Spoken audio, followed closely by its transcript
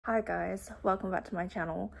Hi guys, welcome back to my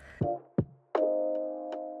channel.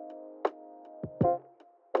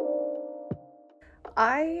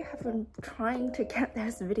 I have been trying to get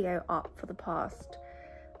this video up for the past,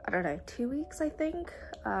 I don't know, 2 weeks I think,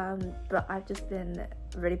 but I've just been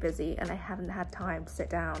really busy and I haven't had time to sit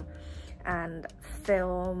down and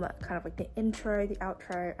film kind of like the intro, the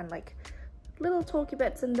outro, and like little talky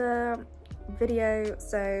bits in the video.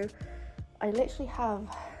 So I literally have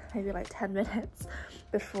maybe like 10 minutes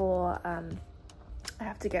before I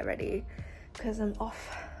have to get ready because I'm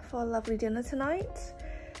off for a lovely dinner tonight.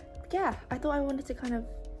 Yeah, I thought I wanted to kind of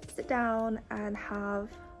sit down and have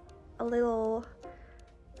a little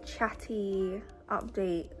chatty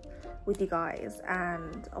update with you guys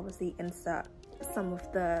and obviously insert some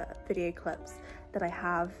of the video clips that I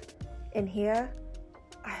have in here.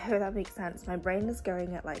 I hope that makes sense. My brain is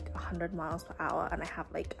going at like 100 miles per hour and I have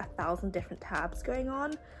like 1,000 different tabs going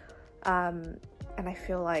on, and I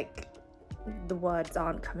feel like the words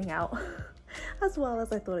aren't coming out as well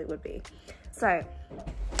as I thought it would be. So,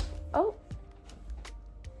 oh,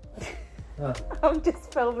 I'm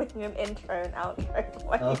just filming an intro and outro for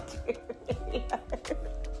my YouTube video.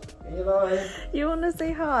 You want to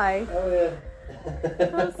say hi? Oh yeah.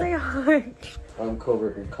 You want to say hi? I'm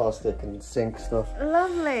covered in caustic and sink stuff.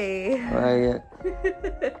 Lovely. Right, yeah.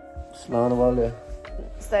 Slán wall, yeah.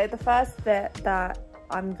 So the first bit that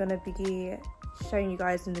I'm gonna be showing you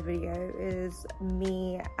guys in the video is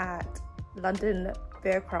me at London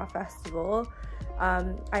Beer Craft Festival.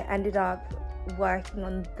 I ended up working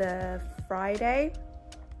on the Friday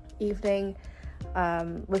evening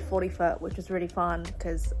with 40 Foot, which was really fun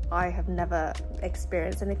because I have never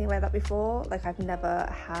experienced anything like that before. Like I've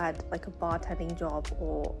never had like a bartending job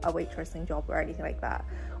or a waitressing job or anything like that,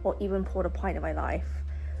 or even poured a pint in my life.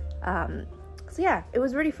 So yeah, it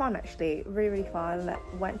was really fun actually, really fun.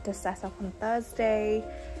 Went to set up on Thursday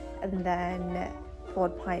and then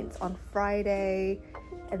poured pints on Friday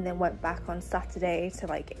and then went back on Saturday to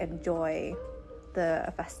like enjoy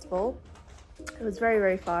the festival. It was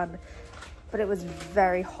very fun, but it was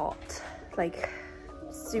very hot, like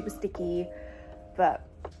super sticky, but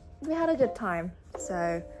we had a good time.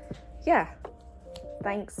 So yeah,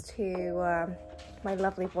 thanks to my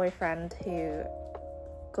lovely boyfriend who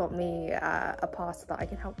got me a pass that I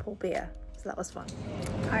can help pour beer, so that was fun.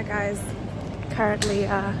 Hi guys, currently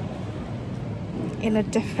in a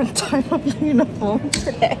different type of uniform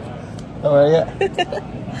today. How are you?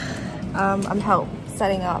 I'm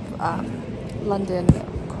setting up London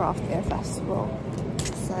Craft Beer Festival,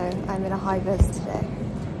 so I'm in a high vis today.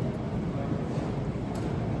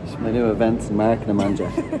 It's my new events and marketing manager.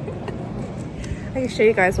 I can show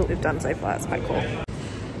you guys what we've done so far, it's quite cool.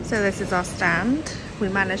 So this is our stand. We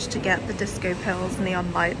managed to get the Disco Pills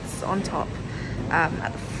neon lights on top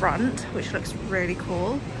at the front, which looks really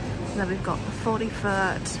cool. And then we've got the 40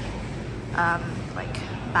 Foot like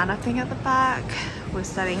banner thing at the back. We're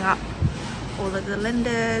setting up all of the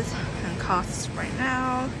linders and casts right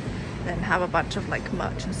now. Then have a bunch of like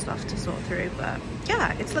merch and stuff to sort through. But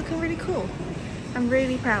yeah, it's looking really cool. I'm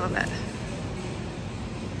really proud of it.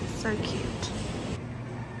 So cute.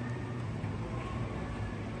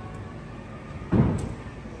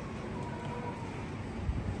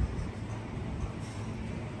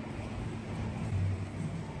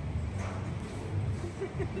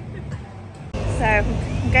 So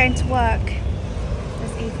I'm going to work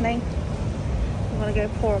this evening. I'm gonna go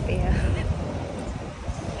pour a beer.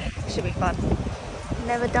 Should be fun.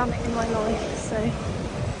 Never done it in my life, so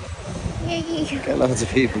yay! Get loads of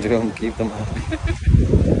people to go and keep them happy.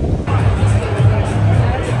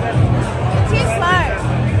 Too slow.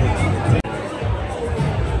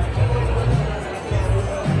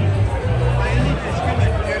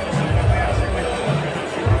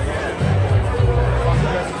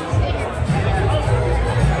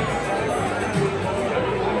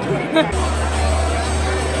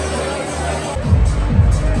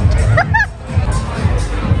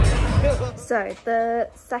 So the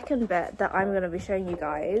second bit that I'm going to be showing you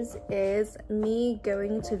guys is me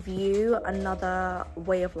going to view another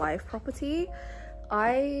Way of Life property.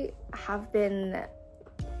 I have been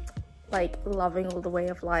like loving all the Way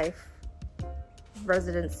of Life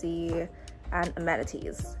residency and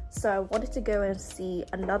amenities. So I wanted to go and see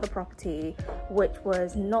another property which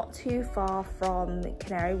was not too far from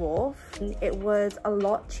Canary Wharf. It was a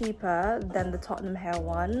lot cheaper than the Tottenham Hale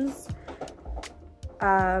ones.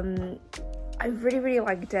 I really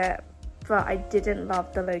liked it, but I didn't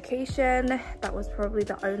love the location. That was probably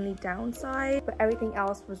the only downside, but everything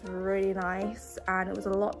else was really nice and it was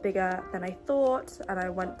a lot bigger than I thought. And I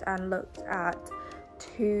went and looked at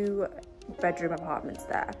 2 bedroom apartments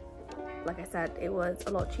there. like I said, it was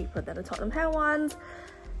a lot cheaper than the Tottenham Hale ones.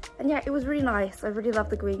 And yeah, it was really nice. I really love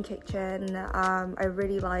the green kitchen. I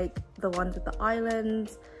really like the ones with the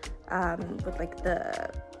islands, with like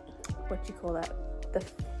the, what do you call it, the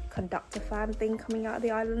conductor fan thing coming out of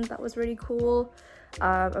the island. That was really cool.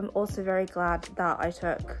 I'm also very glad that I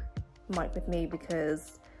took Mike with me,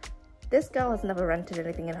 because this girl has never rented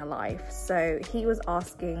anything in her life, so he was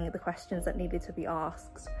asking the questions that needed to be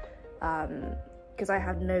asked, because I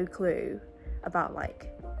had no clue about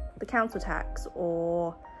like the council tax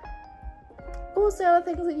or what was the other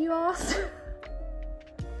things that you asked?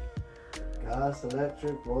 Gas,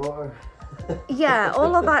 electric, water. Yeah,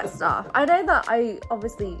 all of that stuff. I know that I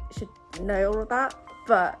obviously should know all of that,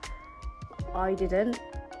 but I didn't.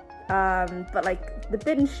 But like the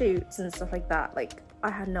bin shoots and stuff like that, like I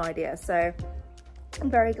had no idea. So I'm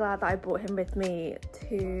very glad that I brought him with me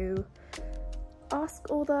to ask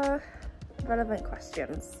all the relevant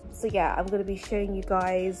questions. So yeah, I'm going to be showing you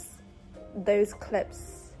guys those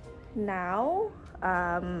clips now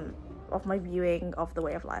of my viewing of the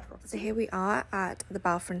Way of Life property. So here we are at the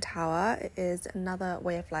Balfron Tower. It is another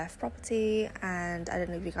Way of Life property, and I don't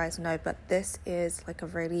know if you guys know, but this is like a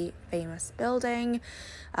really famous building.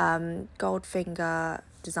 Goldfinger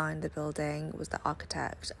designed the building, was the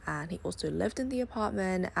architect, and he also lived in the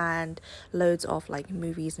apartment, and loads of like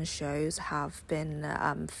movies and shows have been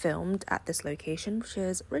filmed at this location, which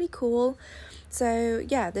is really cool. So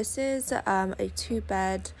yeah, this is a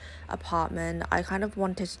 2-bed apartment. I kind of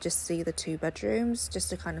wanted to just see the 2 bedrooms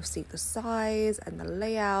just to kind of see the size and the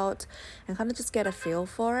layout and kind of just get a feel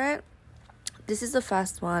for it. This is the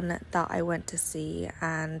first one that I went to see,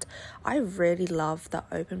 and I really love the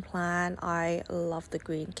open plan. I love the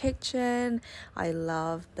green kitchen. I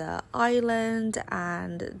love the island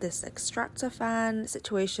and this extractor fan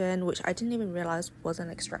situation, which I didn't even realize was an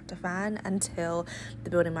extractor fan until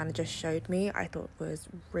the building manager showed me. I thought it was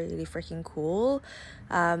really freaking cool.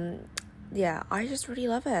 Yeah, I just really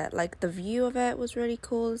love it. Like the view of it was really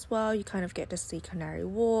cool as well. You kind of get to see Canary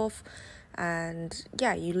Wharf, and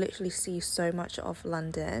yeah, you literally see so much of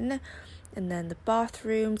London. And then the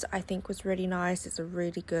bathrooms I think was really nice. It's a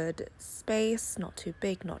really good space, not too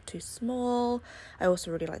big, not too small. I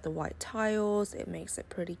also really like the white tiles. It makes it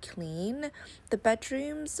pretty clean. The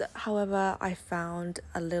bedrooms, however, I found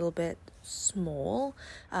a little bit small.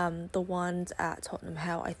 The ones at Tottenham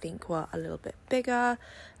Hale I think were a little bit bigger.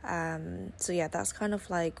 So yeah, that's kind of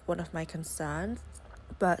like one of my concerns.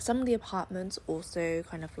 But some of the apartments also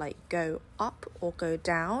kind of like go up or go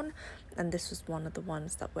down, and this was one of the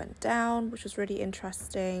ones that went down, which was really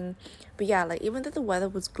interesting. But yeah, like even though the weather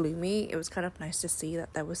was gloomy, it was kind of nice to see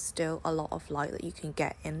that there was still a lot of light that you can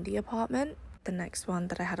get in the apartment. The next one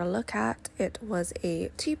that I had a look at, it was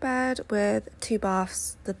a 2-bed with 2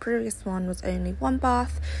 baths. The previous one was only 1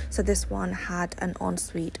 bath, so this one had an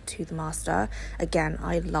ensuite to the master. Again,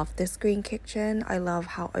 I love this green kitchen. I love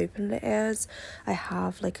how open it is. I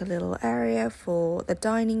have like a little area for the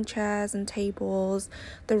dining chairs and tables.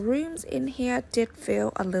 The rooms in here did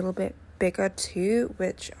feel a little bit bigger too,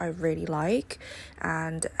 which I really like,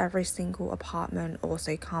 and every single apartment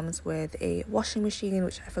also comes with a washing machine,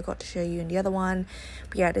 which I forgot to show you in the other one.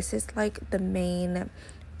 But yeah, this is like the main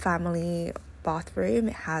family bathroom.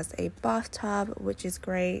 It has a bathtub, which is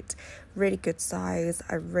great, really good size.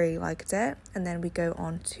 I really liked it. And then we go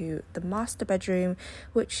on to the master bedroom,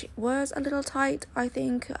 which was a little tight I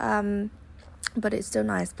think, but it's still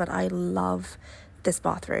nice. But I love this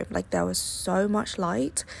bathroom. Like there was so much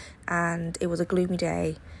light, and it was a gloomy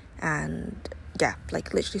day, and yeah,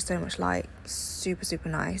 like literally so much light. Super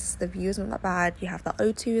nice. The view isn't that bad. You have the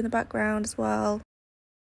O2 in the background as well.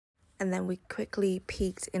 And then we quickly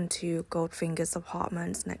peeked into Goldfinger's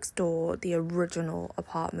apartment next door, the original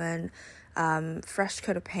apartment. Fresh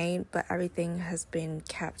coat of paint, but everything has been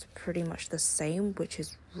kept pretty much the same, which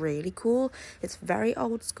is really cool. It's very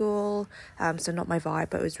old school, so not my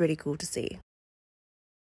vibe, but it was really cool to see.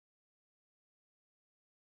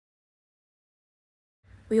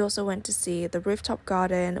 We also went to see the rooftop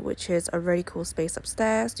garden, which is a really cool space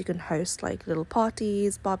upstairs. You can host like little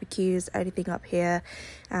parties, barbecues, anything up here.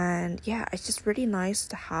 And yeah, it's just really nice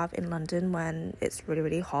to have in London when it's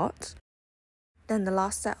really hot. Then the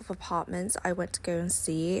last set of apartments I went to go and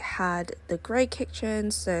see had the grey kitchen.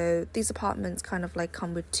 So these apartments kind of like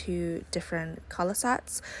come with 2 different colour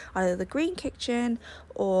sets, either the green kitchen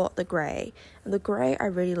or the grey. And the grey I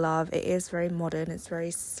really love. It is very modern, it's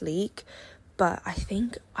very sleek. But I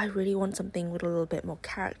think I really want something with a little bit more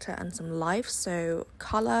character and some life. So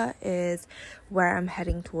colour is where I'm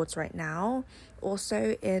heading towards right now.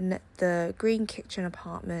 Also in the green kitchen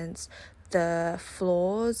apartments, the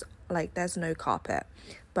floors, like there's no carpet.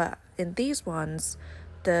 but in these ones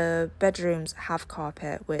the bedrooms have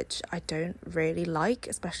carpet, which I don't really like,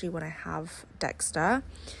 especially when I have Dexter.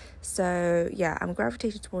 So yeah, I'm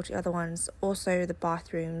gravitated towards the other ones. Also the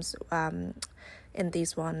bathrooms in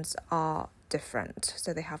these ones are different,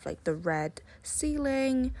 so they have like the red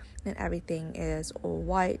ceiling and everything is all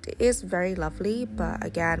white. It is very lovely, but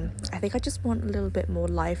again, I think I just want a little bit more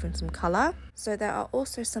life and some color. So there are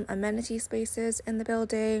also some amenity spaces in the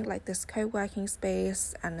building, like this co-working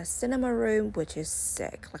space and a cinema room, which is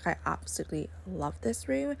sick. Like, I absolutely love this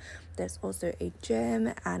room. There's also a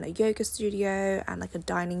gym and a yoga studio and like a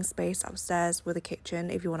dining space upstairs with a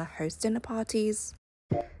kitchen if you want to host dinner parties.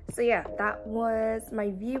 So yeah, that was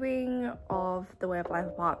my viewing of the Way of Life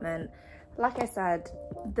apartment. Like I said,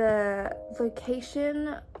 the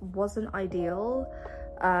location wasn't ideal.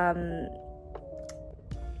 I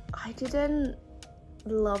didn't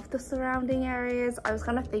love the surrounding areas. I was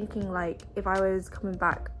kind of thinking, like, if I was coming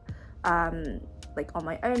back like on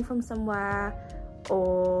my own from somewhere,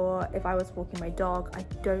 or if I was walking my dog, I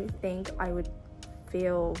don't think I would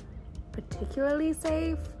feel particularly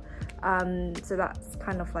safe. So that's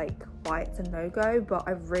kind of like why it's a no-go, but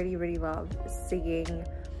I really love seeing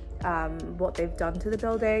what they've done to the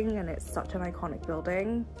building, and it's such an iconic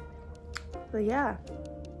building. But yeah,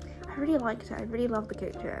 I really liked it. I really love the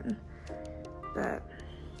kitchen, but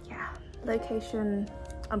yeah, location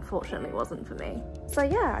unfortunately wasn't for me. So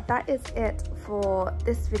yeah, that is it for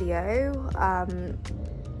this video.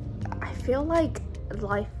 I feel like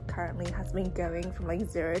life currently has been going from like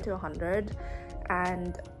 0 to 100,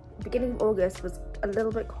 and beginning of August was a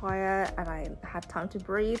little bit quiet and I had time to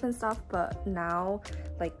breathe and stuff, but now,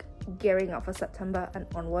 like, gearing up for September and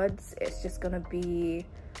onwards, it's just gonna be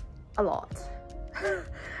a lot.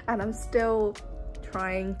 And I'm still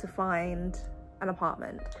trying to find an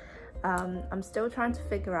apartment. I'm still trying to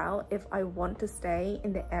figure out if I want to stay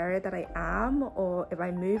in the area that I am or if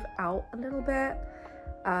I move out a little bit.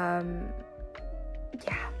 Yeah,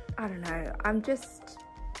 I don't know.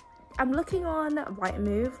 I'm looking on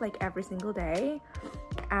Rightmove like every single day,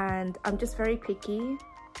 and I'm just very picky,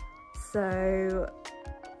 so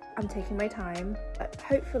I'm taking my time. But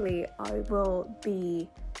hopefully I will be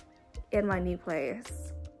in my new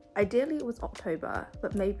place. Ideally it was October,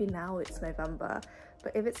 but maybe now it's November.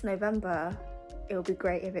 But if it's November, it will be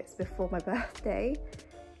great if it's before my birthday.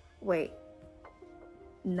 Wait,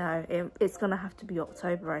 no, it's gonna have to be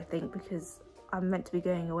October, I think, because I'm meant to be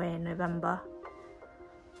going away in November.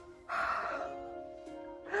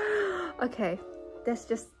 Okay, there's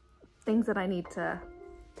just things that I need to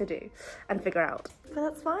do and figure out, but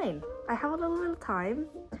that's fine. I have a little time.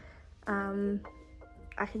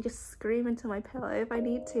 I can just scream into my pillow if I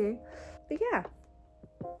need to. But yeah,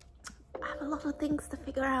 I have a lot of things to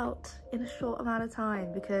figure out in a short amount of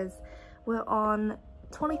time, because we're on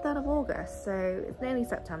 23rd of August, so it's nearly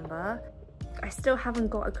September. I still haven't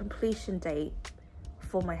got a completion date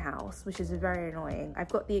for my house, which is very annoying. I've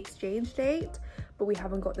got the exchange date, but we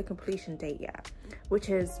haven't got the completion date yet, which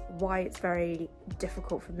is why it's very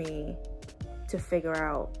difficult for me to figure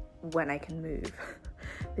out when I can move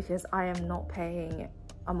because I am not paying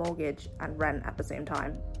a mortgage and rent at the same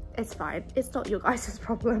time. It's fine, it's not your guys'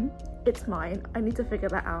 problem, it's mine. I need to figure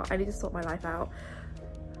that out. I need to sort my life out.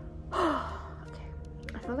 Okay,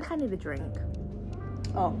 I feel like I need a drink.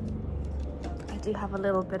 Oh, I do have a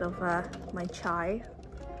little bit of my chai.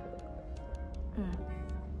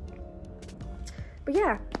 But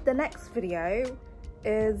yeah, the next video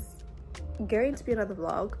is going to be another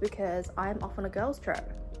vlog because I'm off on a girls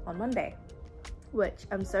trip on Monday, which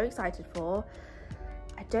I'm so excited for.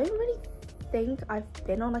 I don't really think I've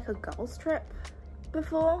been on like a girls trip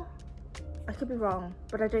before. I could be wrong,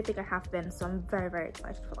 but I don't think I have been, so I'm very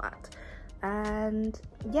excited for that. And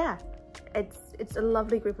yeah, it's a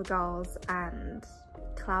lovely group of girls, and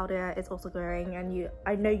Claudia is also going, and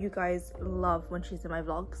I know you guys love when she's in my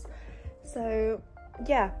vlogs. So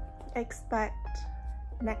yeah, expect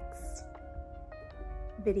next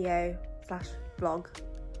video / vlog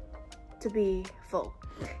to be full.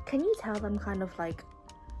 Can you tell them kind of like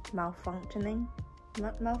malfunctioning?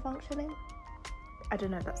 Malfunctioning? I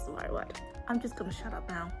don't know if that's the right word. I'm just gonna shut up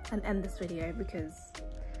now and end this video because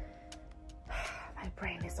my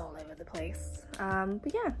brain is all over the place.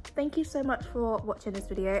 But yeah, thank you so much for watching this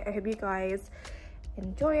video. I hope you guys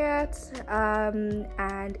enjoy it,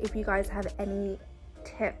 and if you guys have any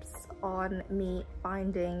tips on me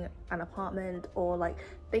finding an apartment or like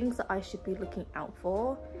things that I should be looking out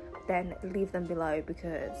for, then leave them below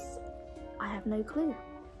because I have no clue.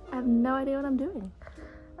 I have no idea what I'm doing.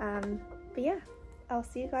 But yeah, I'll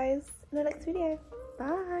see you guys in the next video.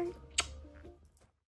 Bye.